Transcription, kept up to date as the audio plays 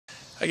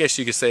I guess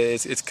you could say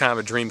it's kind of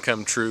a dream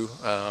come true.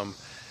 You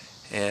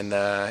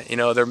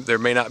know, there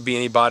may not be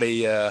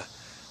anybody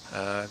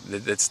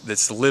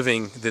that's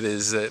living that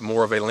is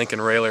more of a Lincoln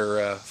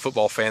Railer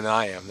football fan than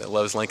I am, that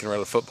loves Lincoln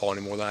Railer football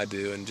any more than I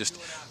do. And just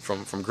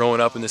from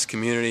growing up in this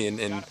community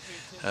and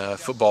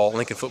football,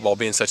 Lincoln football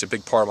being such a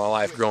big part of my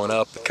life growing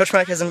up. Coach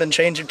Mack hasn't been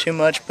changing too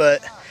much,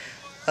 but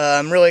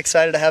I'm really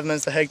excited to have him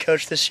as the head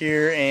coach this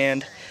year,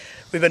 and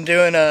we've been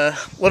doing a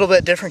little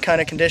bit different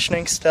kind of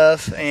conditioning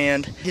stuff,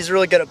 and he's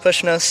really good at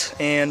pushing us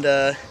and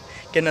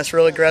getting us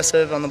really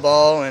aggressive on the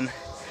ball, and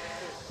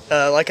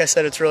like I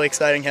said, it's really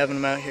exciting having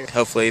him out here.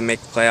 Hopefully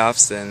make the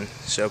playoffs and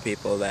show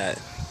people that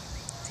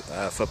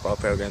football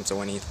program's a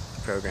winning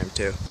program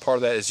too. Part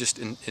of that is just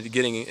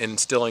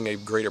instilling a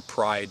greater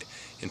pride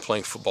in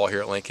playing football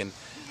here at Lincoln.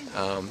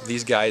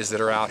 These guys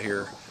that are out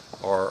here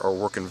are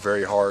working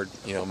very hard.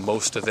 You know,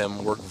 most of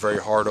them work very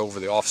hard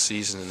over the off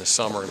season in the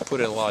summer and put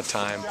in a lot of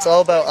time. It's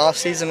all about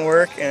off-season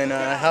work and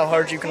how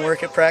hard you can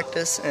work at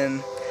practice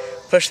and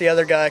push the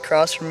other guy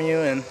across from you.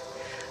 And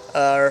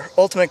our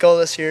ultimate goal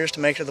this year is to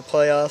make it to the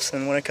playoffs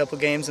and win a couple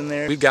games in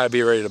there. We've got to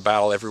be ready to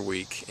battle every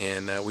week,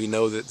 and we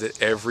know that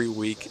every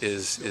week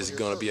is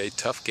going to be a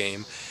tough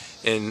game.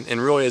 And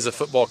really, as a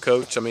football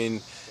coach, I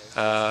mean,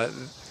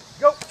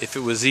 if it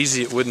was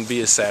easy, it wouldn't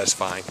be as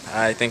satisfying.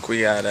 I think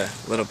we got a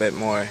little bit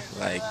more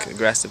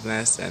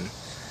aggressiveness, and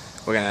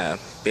we're gonna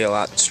be a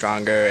lot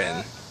stronger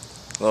and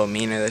a little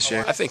meaner this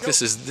year. I think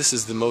this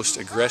is the most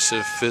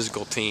aggressive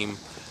physical team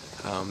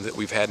that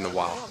we've had in a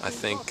while. I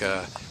think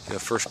in the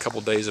first couple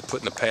days of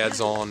putting the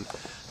pads on,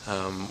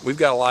 we've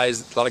got a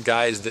lot of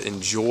guys that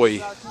enjoy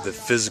the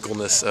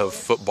physicalness of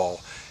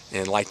football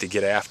and like to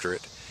get after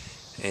it.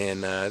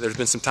 And there's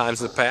been some times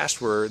in the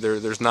past where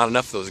there's not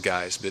enough of those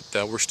guys,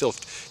 but we're still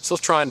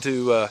trying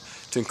to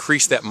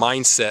increase that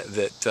mindset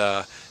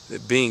that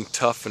being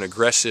tough and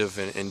aggressive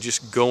and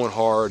just going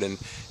hard and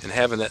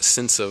having that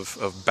sense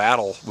of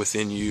battle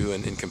within you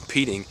and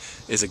competing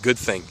is a good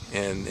thing,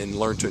 and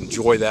learn to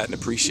enjoy that and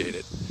appreciate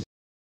it.